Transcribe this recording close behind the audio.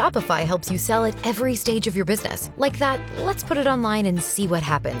Shopify helps you sell at every stage of your business. Like that, let's put it online and see what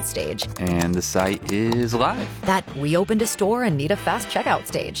happens stage. And the site is live. That we opened a store and need a fast checkout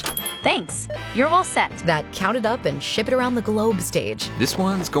stage. Thanks. You're all set. That count it up and ship it around the globe stage. This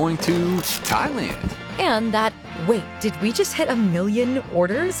one's going to Thailand. And that, wait, did we just hit 1 million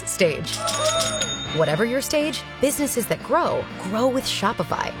orders stage? Whatever your stage, businesses that grow with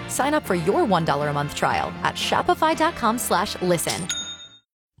Shopify. Sign up for your $1 a month trial at shopify.com/listen.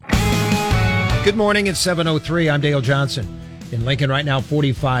 Good morning. It's 7:03. I'm Dale Johnson. In Lincoln right now,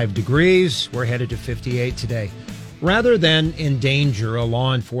 45 degrees. We're headed to 58 today. Rather than endanger a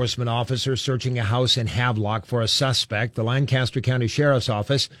law enforcement officer searching a house in Havelock for a suspect, the Lancaster County Sheriff's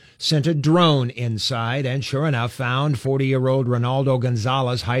Office sent a drone inside and, sure enough, found 40-year-old Ronaldo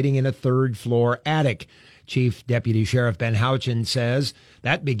Gonzalez hiding in a third-floor attic. Chief Deputy Sheriff Ben Houchin says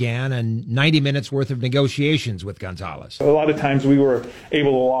that began a 90 minutes worth of negotiations with Gonzalez. A lot of times we were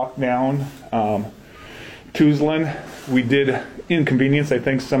able to lock down Tuzlan. We did inconvenience, I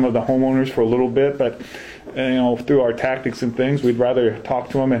think, some of the homeowners for a little bit, but through our tactics and things, we'd rather talk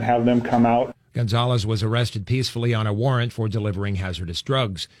to them and have them come out. Gonzalez was arrested peacefully on a warrant for delivering hazardous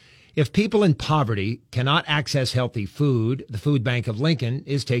drugs. If people in poverty cannot access healthy food, the Food Bank of Lincoln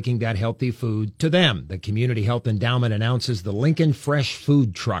is taking that healthy food to them. The Community Health Endowment announces the Lincoln Fresh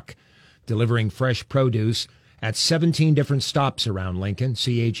Food Truck, delivering fresh produce at 17 different stops around Lincoln.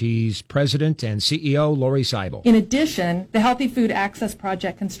 CHE's president and CEO, Lori Seibel. In addition, the Healthy Food Access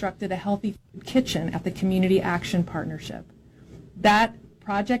Project constructed a healthy food kitchen at the Community Action Partnership. That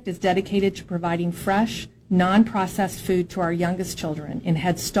project is dedicated to providing fresh, non-processed food to our youngest children in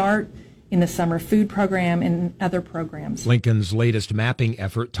Head Start, in the Summer Food Program, and other programs. Lincoln's latest mapping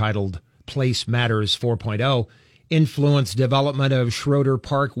effort, titled Place Matters 4.0, influenced development of Schroeder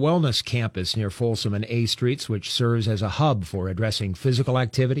Park Wellness Campus near Folsom and A Streets, which serves as a hub for addressing physical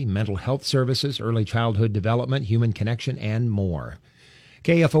activity, mental health services, early childhood development, human connection, and more.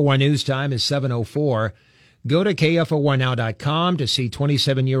 KFOR News Time is 7:04. Go to KFORnow.com to see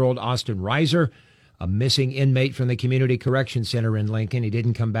 27-year-old Austin Reiser, a missing inmate from the Community Correction Center in Lincoln. He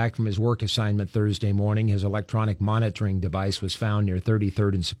didn't come back from his work assignment Thursday morning. His electronic monitoring device was found near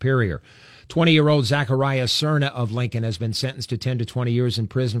 33rd and Superior. 20-year-old Zachariah Cerna of Lincoln has been sentenced to 10 to 20 years in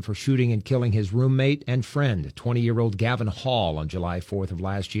prison for shooting and killing his roommate and friend, 20-year-old Gavin Hall, on July 4th of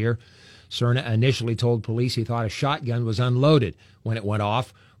last year. Cerna initially told police he thought a shotgun was unloaded when it went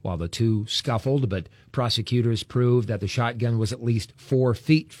off, while the two scuffled, but prosecutors proved that the shotgun was at least 4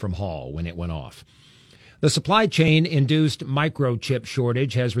 feet from Hall when it went off. The supply chain-induced microchip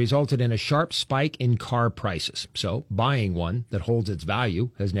shortage has resulted in a sharp spike in car prices. So buying one that holds its value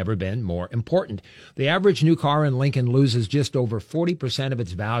has never been more important. The average new car in Lincoln loses just over 40% of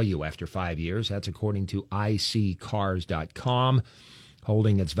its value after 5 years. That's according to iSeeCars.com.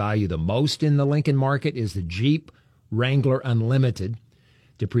 Holding its value the most in the Lincoln market is the Jeep Wrangler Unlimited,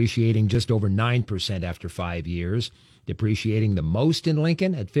 depreciating just over 9% after 5 years. Depreciating the most in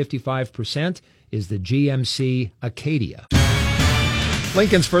Lincoln at 55% is the GMC Acadia.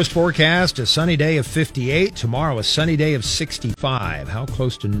 Lincoln's first forecast, a sunny day of 58. Tomorrow, a sunny day of 65. How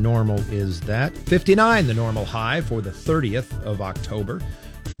close to normal is that? 59, the normal high for the 30th of October,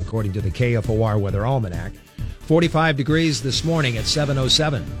 according to the KFOR Weather Almanac. 45 degrees this morning at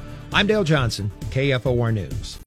 7:07. I'm Dale Johnson, KFOR News.